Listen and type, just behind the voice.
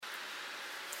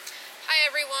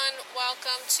everyone,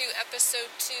 welcome to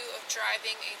episode 2 of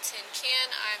Driving a Tin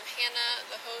Can. I'm Hannah,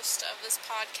 the host of this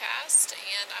podcast,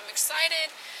 and I'm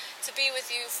excited to be with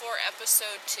you for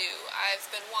episode 2. I've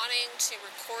been wanting to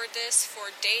record this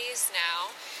for days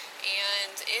now,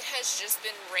 and it has just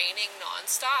been raining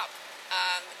nonstop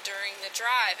during the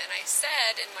drive. And I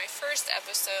said in my first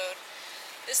episode,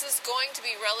 this is going to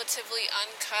be relatively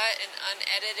uncut and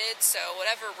unedited, so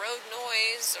whatever road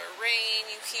noise or rain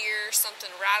you hear, something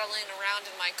rattling around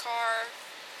in my car,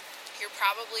 you're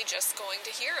probably just going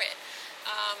to hear it.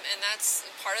 And that's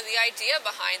part of the idea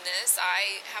behind this.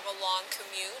 I have a long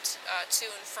commute to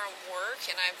and from work,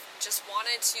 and I've just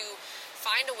wanted to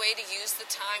find a way to use the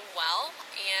time well,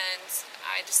 and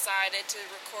I decided to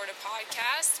record a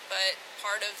podcast. But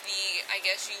part of the,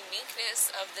 uniqueness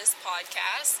of this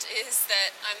podcast is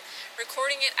that I'm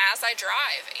recording it as I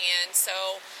drive, and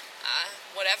so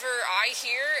whatever I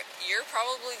hear, you're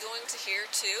probably going to hear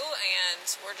too, and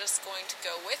we're just going to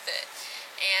go with it.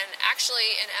 And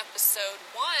actually in episode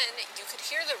 1, you could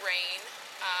hear the rain,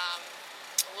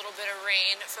 a little bit of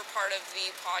rain for part of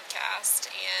the podcast,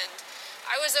 and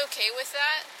I was okay with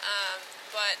that,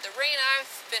 but the rain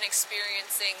I've been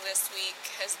experiencing this week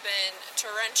has been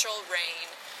torrential rain,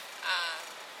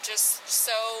 just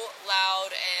so loud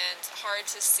and hard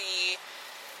to see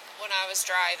when I was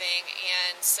driving,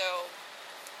 and so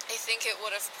I think it would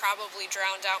have probably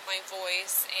drowned out my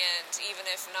voice, and even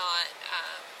if not,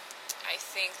 I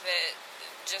think that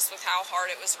just with how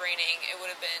hard it was raining, it would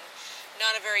have been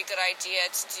not a very good idea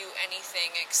to do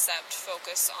anything except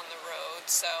focus on the road.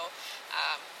 So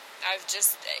I've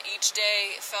just each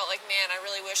day felt like, man, I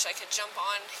really wish I could jump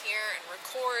on here and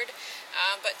record.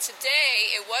 But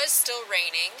today it was still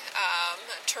raining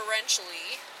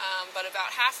torrentially, but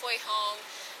about halfway home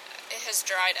it has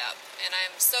dried up, and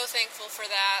I'm so thankful for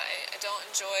that. I don't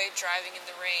enjoy driving in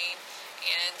the rain,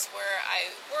 and where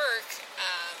I work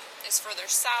is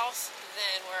further south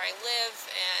than where I live,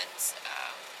 and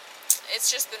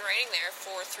it's just been raining there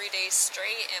for 3 days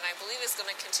straight, and I believe it's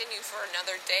going to continue for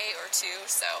another day or two,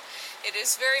 so it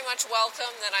is very much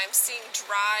welcome that I'm seeing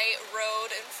dry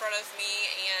road in front of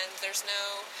me, and there's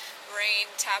no rain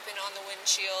tapping on the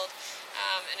windshield,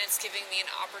 and it's giving me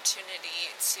an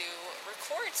opportunity to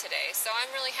record today, so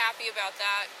I'm really happy about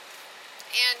that.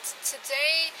 And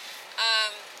today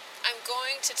I'm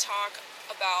going to talk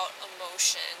about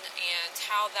emotion and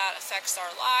how that affects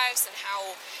our lives and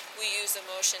how we use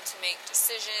emotion to make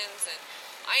decisions. And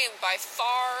I am by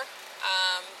far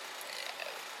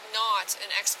not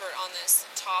an expert on this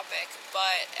topic,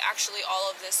 but actually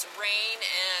all of this rain,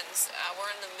 and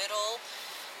we're in the middle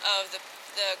of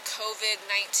the COVID-19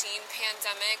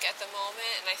 pandemic at the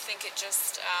moment, and I think it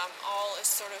just all is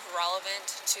sort of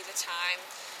relevant to the time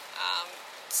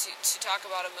to talk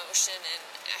about emotion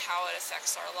and how it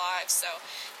affects our lives. So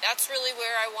that's really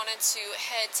where I wanted to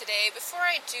head today. Before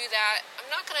I do that, I'm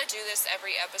not going to do this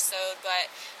every episode, but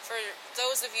for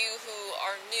those of you who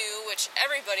are new, which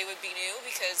everybody would be new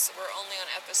because we're only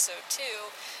on episode 2,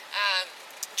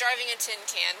 driving a tin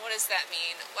can, what does that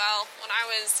mean? Well, when I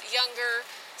was younger,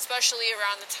 especially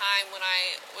around the time when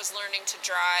I was learning to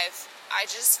drive,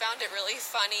 I just found it really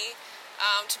funny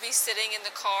to be sitting in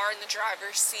the car in the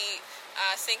driver's seat,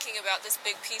 thinking about this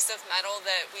big piece of metal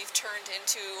that we've turned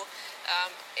into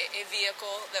a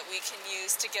vehicle that we can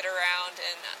use to get around.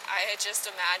 And I had just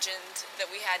imagined that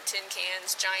we had tin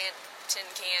cans, giant tin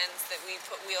cans that we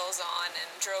put wheels on and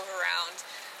drove around.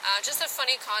 Just a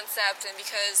funny concept, and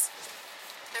because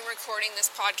I'm recording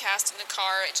this podcast in the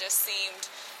car, it just seemed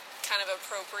kind of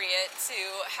appropriate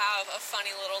to have a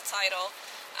funny little title.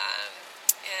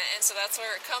 And so that's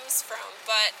where it comes from.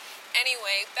 But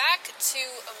anyway, back to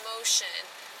emotion.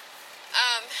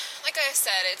 Like I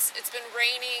said, it's been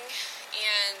raining,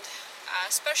 and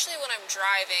especially when I'm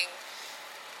driving,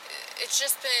 it's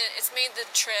made the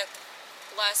trip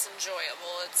less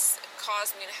enjoyable. It's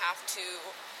caused me to have to,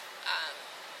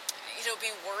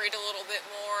 be worried a little bit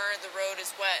more. The road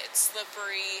is wet, it's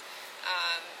slippery.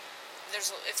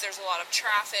 If there's a lot of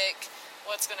traffic,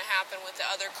 what's going to happen with the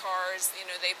other cars?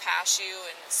 They pass you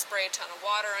and spray a ton of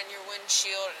water on your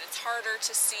windshield, and it's harder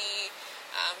to see.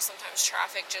 Sometimes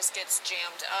traffic just gets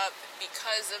jammed up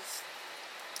because of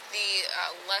the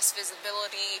less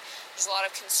visibility. There's a lot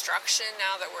of construction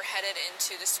now that we're headed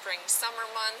into the spring-summer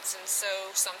months, and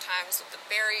so sometimes with the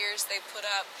barriers they put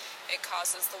up, it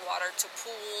causes the water to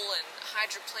pool, and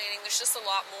hydroplaning. There's just a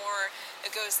lot more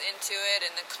that goes into it,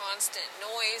 and the constant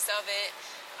noise of it.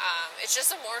 It's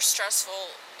just a more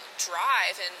stressful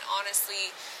drive, and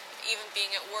honestly, even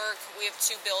being at work, we have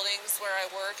 2 buildings where I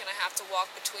work, and I have to walk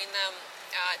between them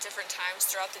at different times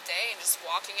throughout the day, and just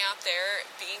walking out there,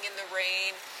 being in the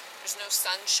rain, There's no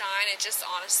sunshine. It just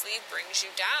honestly brings you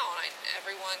down.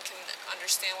 Everyone can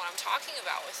understand what I'm talking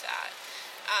about with that.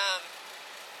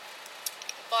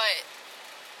 But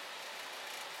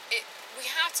we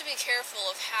have to be careful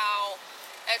of how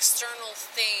external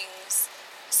things,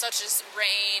 such as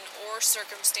rain or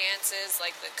circumstances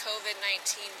like the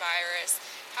COVID-19 virus,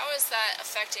 how is that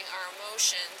affecting our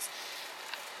emotions?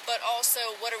 But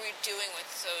also, what are we doing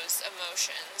with those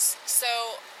emotions?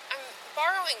 So I'm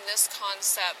borrowing this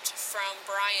concept from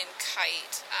Brian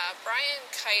Kite. Brian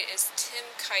Kite is Tim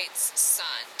Kite's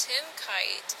son. Tim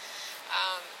Kite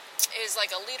is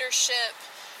like a leadership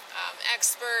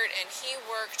expert, and he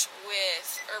worked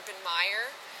with Urban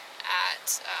Meyer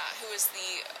who is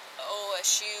the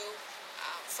OSU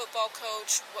football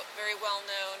coach, very well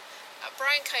known.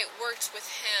 Brian Kite worked with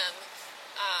him,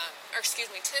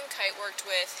 Tim Kite worked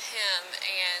with him,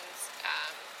 and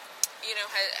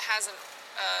has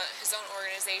his own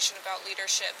organization about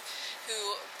leadership.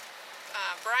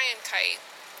 Brian Kite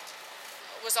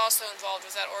was also involved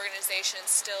with that organization,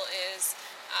 still is.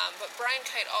 But Brian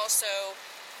Kite also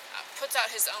puts out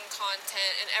his own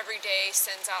content, and every day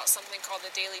sends out something called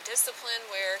the Daily Discipline,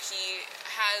 where he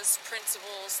has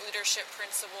leadership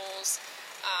principles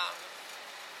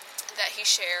that he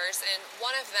shares. And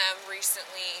one of them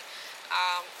recently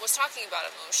was talking about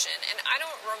emotion, and I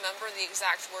don't remember the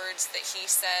exact words that he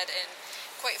said, and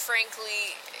quite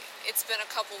frankly, it's been a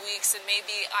couple weeks, and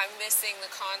maybe I'm missing the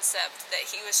concept that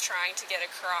he was trying to get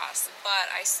across, but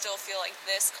I still feel like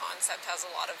this concept has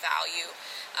a lot of value.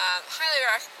 Highly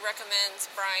recommend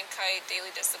Brian Kite,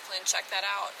 Daily Discipline. Check that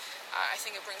out. I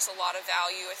think it brings a lot of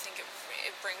value. I think it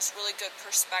brings really good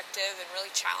perspective and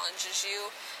really challenges you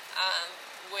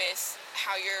with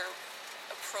how you're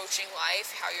approaching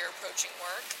life, how you're approaching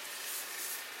work.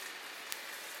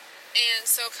 And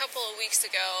so a couple of weeks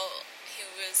ago, he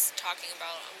was talking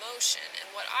about emotion, and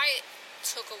what I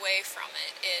took away from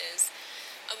it is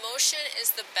emotion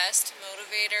is the best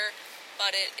motivator,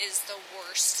 but it is the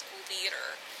worst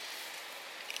leader.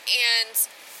 And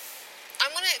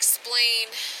I'm going to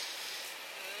explain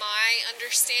my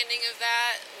understanding of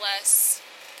that, less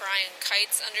Brian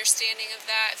Kite's understanding of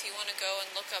that. If you want to go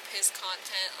and look up his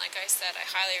content, like I said, I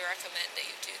highly recommend that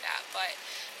you do that. But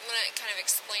I'm going to kind of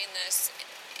explain this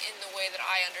in the way that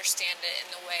I understand it, in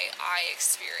the way I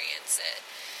experience it.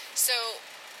 So,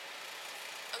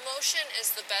 emotion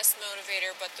is the best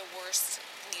motivator, but the worst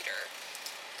leader.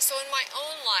 So in my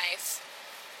own life,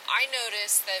 I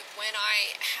notice that when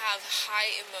I have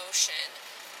high emotion,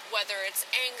 whether it's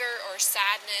anger or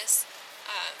sadness,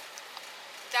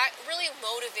 that really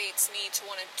motivates me to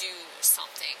want to do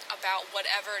something about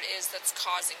whatever it is that's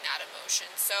causing that emotion.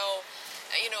 So,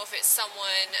 if it's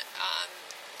someone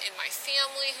in my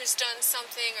family who's done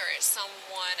something, or it's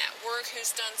someone at work who's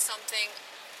done something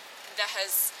that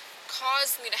has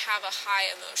caused me to have a high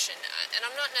emotion. And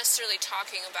I'm not necessarily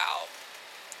talking about,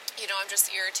 I'm just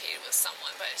irritated with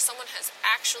someone, but if someone has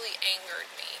actually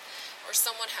angered me, or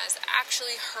someone has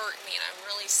actually hurt me and I'm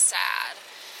really sad,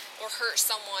 or hurt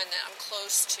someone that I'm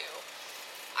close to,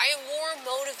 I am more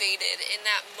motivated in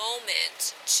that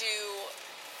moment to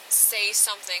say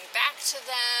something back to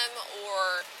them,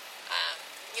 or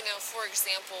for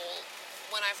example,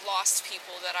 when I've lost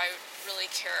people that I really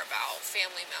care about,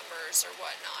 family members or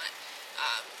whatnot,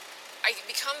 I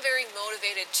become very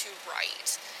motivated to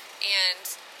write. And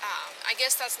I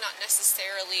guess that's not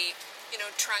necessarily,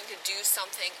 trying to do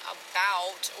something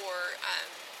about or,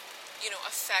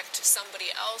 affect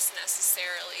somebody else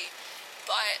necessarily,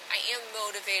 but I am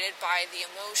motivated by the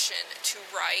emotion to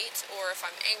write. Or if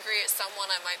I'm angry at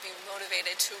someone, I might be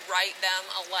motivated to write them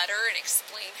a letter and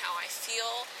explain how I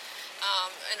feel.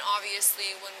 And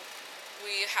obviously when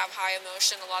we have high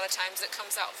emotion, a lot of times it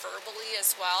comes out verbally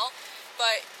as well.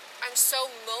 But I'm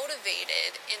so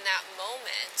motivated in that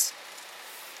moment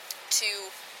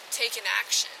to take an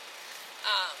action.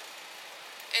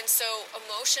 And so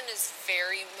emotion is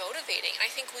very motivating. And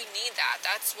I think we need that.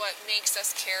 That's what makes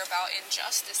us care about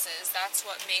injustices. That's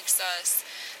what makes us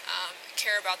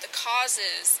care about the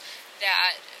causes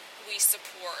that we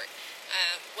support.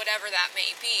 Whatever that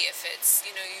may be. If it's,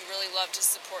 you really love to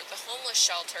support the homeless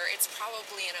shelter, it's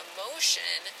probably an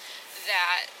emotion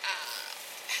that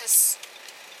has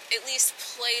at least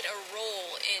played a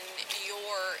role in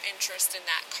your interest in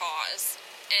that cause.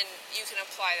 And you can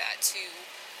apply that to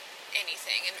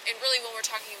anything. And really when we're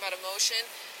talking about emotion,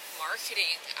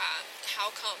 marketing,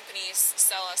 how companies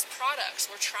sell us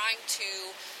products, we're trying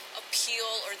to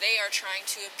appeal, or they are trying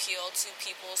to appeal to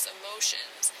people's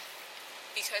emotions.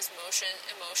 Because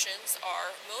emotions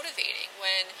are motivating.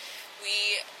 When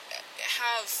we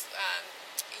have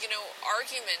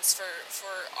arguments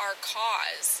for our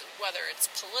cause, whether it's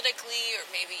politically or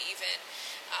maybe even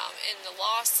in the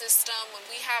law system. When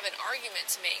we have an argument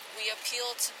to make, we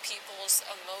appeal to people's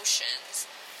emotions,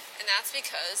 and that's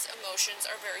because emotions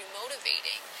are very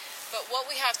motivating. But what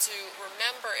we have to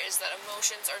remember is that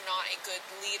emotions are not a good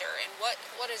leader. And what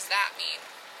does that mean?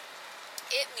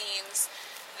 It means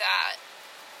that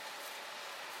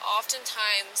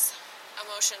oftentimes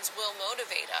emotions will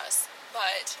motivate us,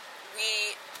 but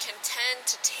we can tend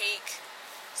to take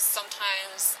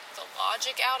sometimes the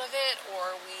logic out of it,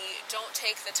 or we don't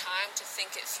take the time to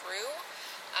think it through,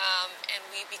 and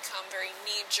we become very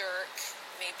knee-jerk.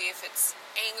 Maybe if it's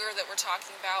anger that we're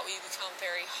talking about, we become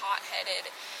very hot-headed,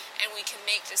 and we can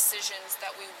make decisions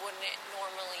that we wouldn't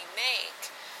normally make,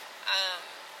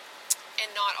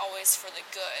 and not always for the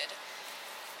good.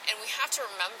 And we have to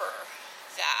remember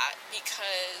that,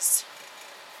 because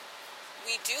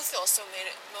we do feel so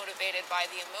motivated by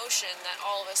the emotion that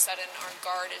all of a sudden our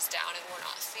guard is down and we're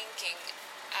not thinking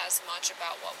as much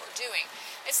about what we're doing.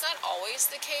 It's not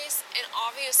always the case, and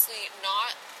obviously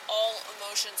not all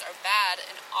emotions are bad,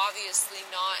 and obviously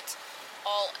not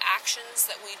all actions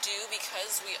that we do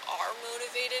because we are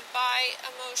motivated by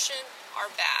emotion are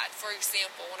bad. For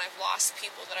example, when I've lost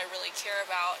people that I really care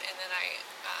about, and then I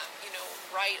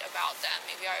write about them,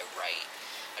 maybe I write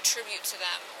a tribute to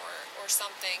them or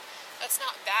something, that's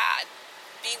not bad.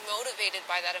 Being motivated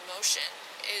by that emotion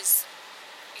is,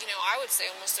 I would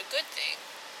say almost a good thing.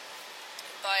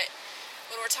 But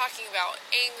when we're talking about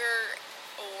anger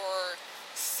or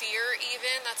fear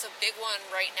even, that's a big one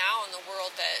right now in the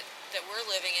world that we're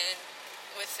living in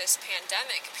with this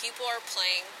pandemic. People are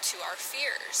playing to our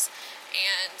fears.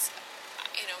 And,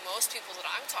 most people that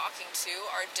I'm talking to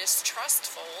are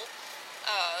distrustful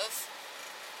of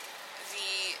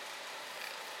the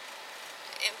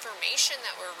information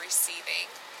that we're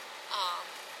receiving,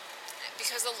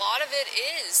 because a lot of it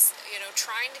is,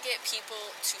 trying to get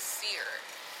people to fear.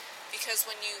 Because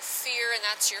when you fear and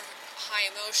that's your high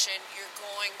emotion, you're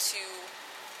going to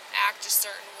act a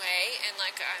certain way, and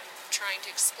like I'm trying to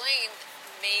explain,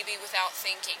 maybe without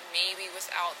thinking, maybe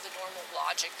without the normal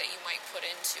logic that you might put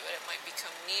into it. It might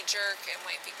become knee-jerk, it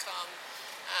might become,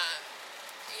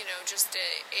 just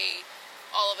a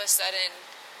all of a sudden,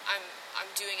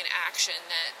 I'm doing an action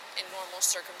that in normal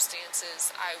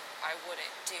circumstances I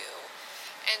wouldn't do.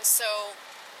 And so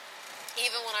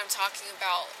even when I'm talking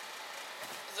about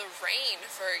the rain,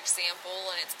 for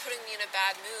example, and it's putting me in a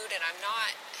bad mood and I'm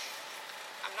not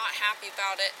happy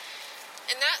about it,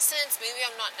 in that sense maybe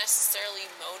I'm not necessarily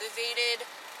motivated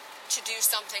to do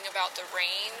something about the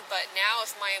rain. But now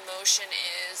if my emotion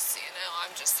is,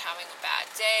 I'm just having a bad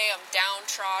day, I'm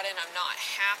downtrodden, I'm not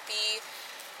happy,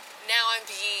 now I'm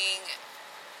being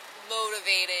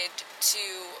motivated to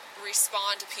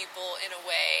respond to people in a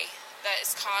way that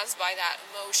is caused by that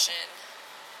emotion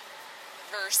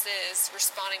versus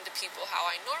responding to people how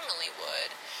I normally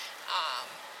would.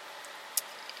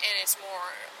 And it's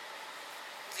more,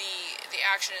 the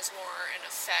action is more an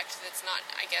effect that's not,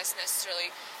 I guess, necessarily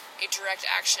a direct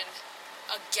action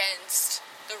against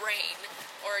the rain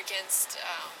or against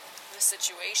the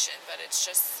situation, but it's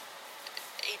just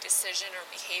a decision or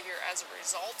behavior as a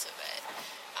result of it,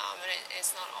 and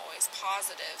it's not always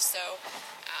positive. So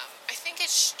I think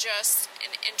it's just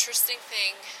an interesting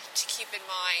thing to keep in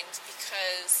mind,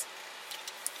 because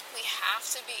we have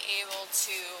to be able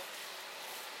to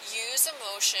use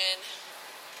emotion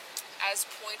as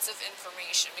points of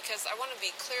information, because I want to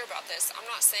be clear about this. I'm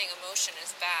not saying emotion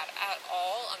is bad at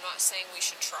all. I'm not saying we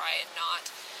should try and not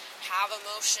have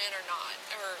emotion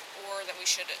or that we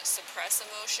should suppress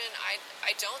emotion.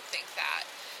 I don't think that.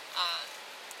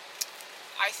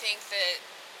 I think that,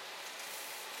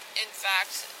 in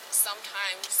fact,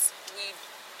 sometimes we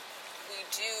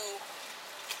do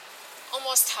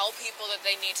almost tell people that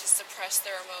they need to suppress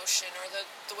their emotion, or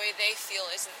the way they feel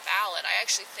isn't valid. I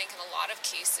actually think in a lot of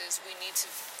cases we need to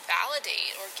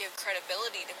validate or give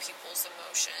credibility to people's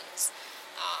emotions,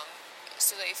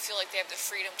 so they feel like they have the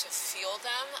freedom to feel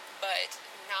them, but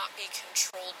not be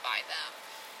controlled by them.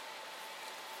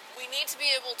 We need to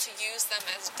be able to use them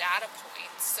as data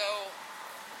points. So,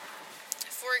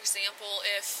 for example,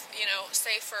 if,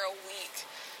 say for a week,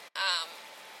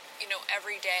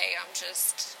 every day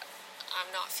I'm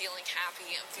not feeling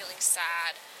happy, I'm feeling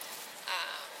sad,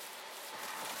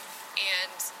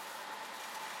 and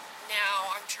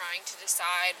now I'm trying to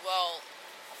decide, well,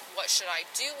 what should I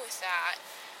do with that?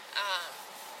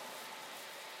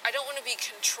 I don't want to be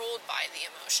controlled by the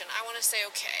emotion. I want to say,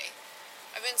 okay,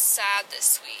 I've been sad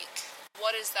this week.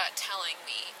 What is that telling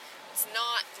me? It's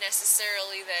not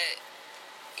necessarily that,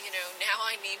 now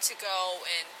I need to go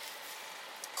and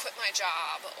quit my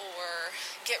job, or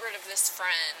get rid of this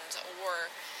friend, or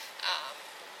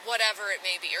whatever it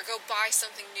may be, or go buy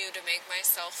something new to make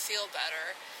myself feel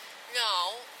better.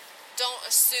 No, don't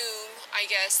assume, I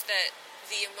guess, that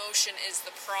the emotion is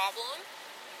the problem,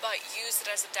 but use it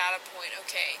as a data point.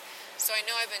 Okay, so I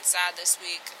know I've been sad this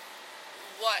week.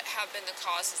 What have been the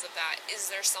causes of that?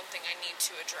 Is there something I need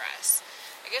to address?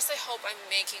 I guess I hope I'm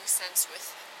making sense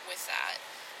with that.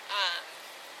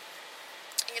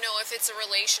 If it's a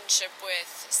relationship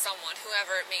with someone,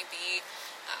 whoever it may be,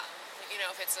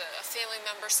 if it's a family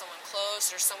member, someone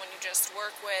close, or someone you just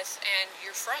work with, and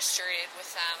you're frustrated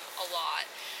with them a lot,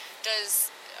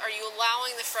 are you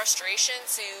allowing the frustration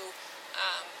to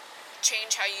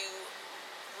change how you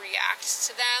react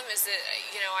to them? Is it,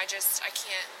 I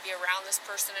can't be around this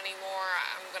person anymore,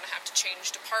 I'm going to have to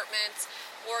change departments?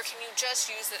 Or can you just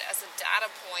use it as a data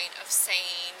point of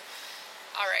saying,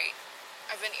 all right,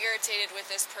 I've been irritated with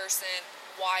this person,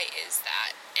 why is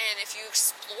that? And if you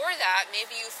explore that,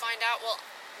 maybe you find out, well,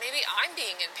 maybe I'm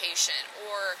being impatient,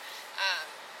 or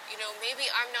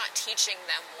maybe I'm not teaching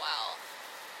them well.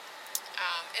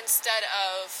 Instead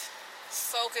of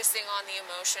focusing on the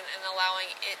emotion and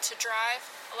allowing it to drive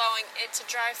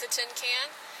the tin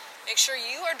can, make sure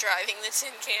you are driving the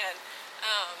tin can.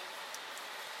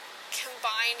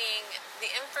 Combining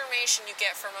the information you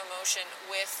get from emotion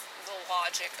with the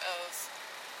logic of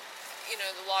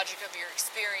your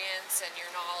experience and your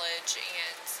knowledge,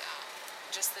 and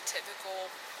just the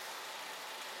typical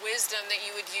wisdom that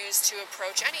you would use to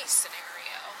approach any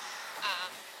scenario.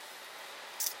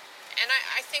 And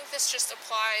I think this just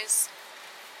applies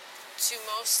to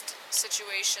most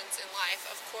situations in life.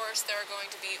 Of course, there are going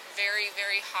to be very,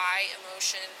 very high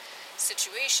emotion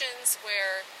situations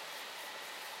where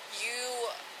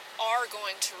you are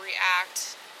going to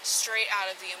react straight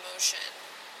out of the emotion.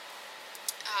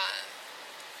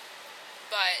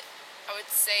 But I would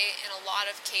say in a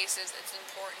lot of cases it's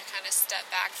important to kind of step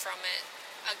back from it.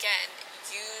 Again,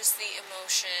 use the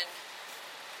emotion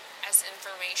as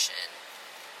information.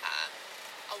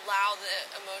 Allow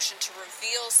the emotion to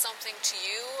reveal something to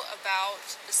you about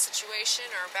the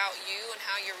situation or about you and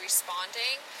how you're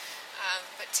responding.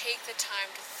 But take the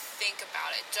time to think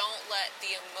about it. Don't let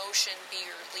the emotion be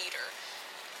your leader.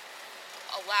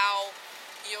 Allow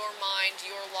your mind,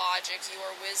 your logic,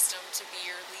 your wisdom to be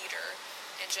your leader,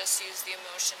 and just use the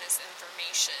emotion as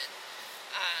information.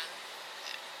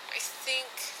 I think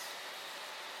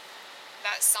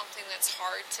that's something that's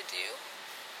hard to do,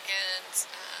 and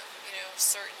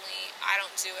certainly I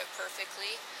don't do it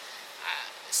perfectly.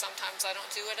 Sometimes I don't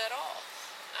do it at all.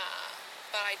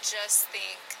 But I just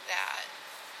think that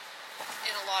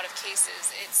in a lot of cases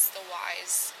it's the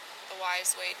wise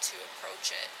way to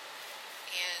approach it.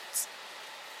 And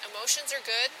emotions are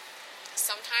good.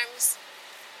 Sometimes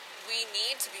we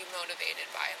need to be motivated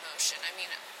by emotion. I mean,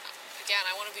 again,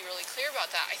 I want to be really clear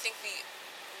about that. I think the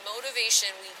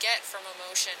motivation we get from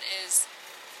emotion is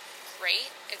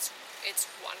great. It's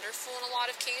wonderful in a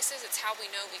lot of cases. It's how we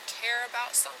know we care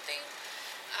about something.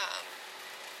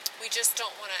 We just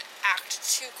don't want to act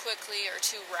too quickly or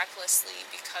too recklessly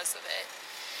because of it.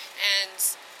 And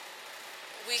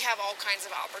we have all kinds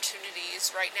of opportunities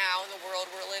right now in the world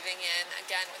we're living in,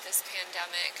 again with this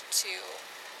pandemic, to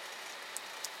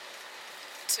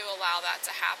allow that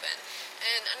to happen.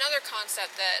 And another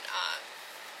concept that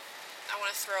I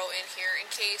want to throw in here, in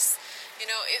case,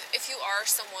 if you are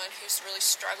someone who's really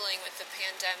struggling with the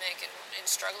pandemic and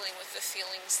struggling with the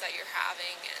feelings that you're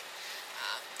having, and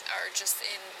are just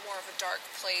in more of a dark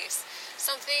place,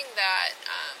 something that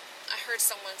I heard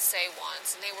someone say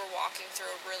once, and they were walking through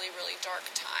a really, really dark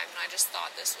time, and I just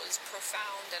thought this was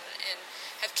profound and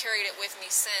have carried it with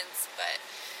me since. But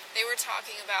they were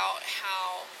talking about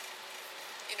how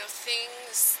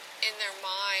things in their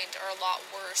mind are a lot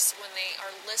worse when they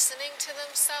are listening to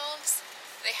themselves.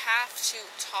 They have to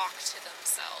talk to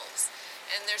themselves,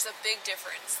 and there's a big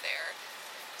difference there.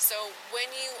 So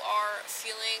when you are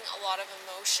feeling a lot of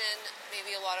emotion,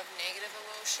 maybe a lot of negative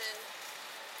emotion,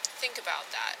 think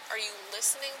about that. Are you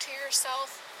listening to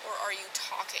yourself, or are you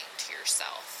talking to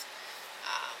yourself?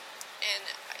 And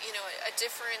a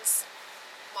difference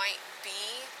might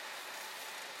be,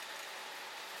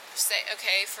 say,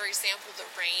 okay, for example, the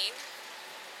rain.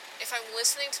 If I'm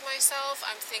listening to myself,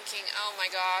 I'm thinking, oh my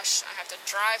gosh, I have to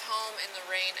drive home in the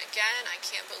rain again. I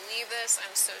can't believe this.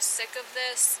 I'm so sick of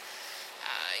this.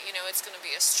 It's going to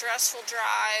be a stressful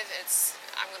drive.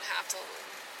 I'm going to have to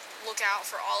look out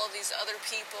for all of these other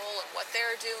people and what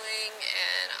they're doing,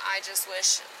 and I just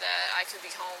wish that I could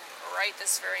be home right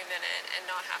this very minute and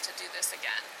not have to do this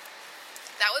again.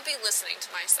 That would be listening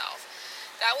to myself.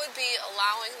 That would be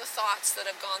allowing the thoughts that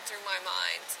have gone through my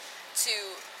mind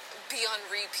to be on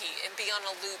repeat and be on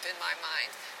a loop in my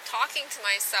mind. Talking to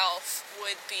myself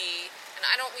would be, and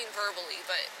I don't mean verbally,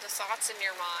 but the thoughts in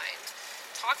your mind.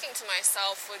 Talking to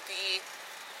myself would be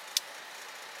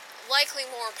likely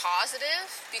more positive,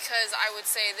 because I would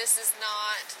say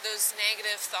those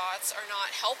negative thoughts are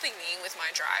not helping me with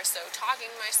my drive. So talking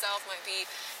to myself might be,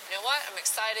 you know what, I'm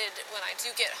excited when I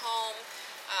do get home.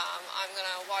 I'm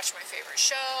going to watch my favorite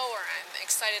show, or I'm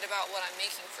excited about what I'm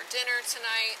making for dinner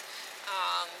tonight.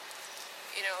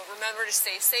 Remember to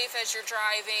stay safe as you're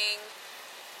driving.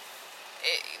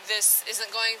 This isn't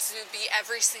going to be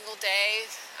every single day.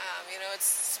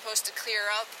 It's supposed to clear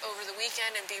up over the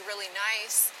weekend and be really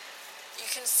nice. You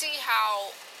can see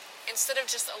how, instead of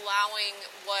just allowing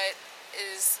what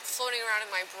is floating around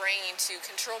in my brain to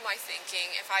control my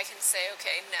thinking, if I can say,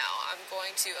 okay, no, I'm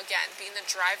going to, again, be in the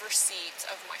driver's seat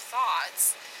of my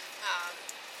thoughts,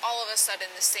 all of a sudden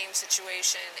the same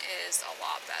situation is a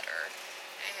lot better.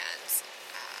 And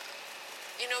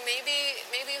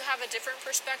maybe you have a different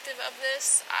perspective of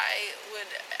this. I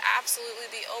would absolutely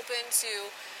be open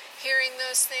to hearing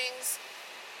those things.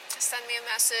 Send me a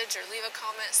message or leave a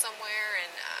comment somewhere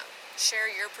and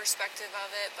share your perspective of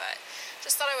it. But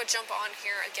just thought I would jump on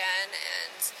here again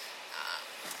and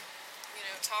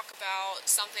talk about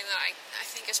something that I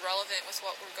think is relevant with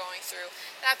what we're going through.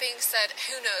 That being said,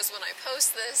 who knows when I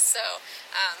post this, so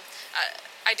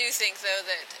I do think, though,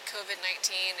 that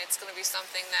COVID-19, it's going to be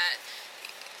something that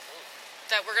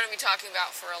we're going to be talking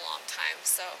about for a long time,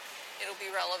 so it'll be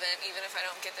relevant even if I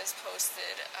don't get this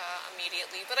posted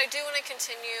immediately. But I do want to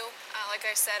continue. Like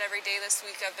I said, every day this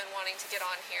week I've been wanting to get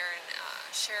on here and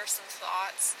share some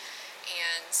thoughts,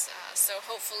 and so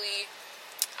hopefully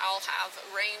I'll have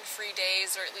rain-free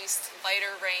days, or at least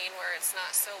lighter rain where it's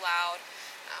not so loud,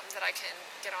 that I can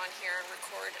get on here and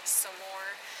record some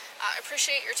more. I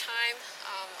appreciate your time.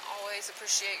 Always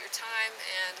appreciate your time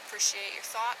and appreciate your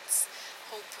thoughts.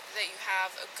 Hope that you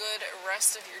have a good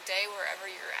rest of your day wherever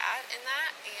you're at in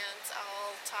that, and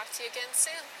I'll talk to you again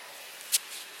soon.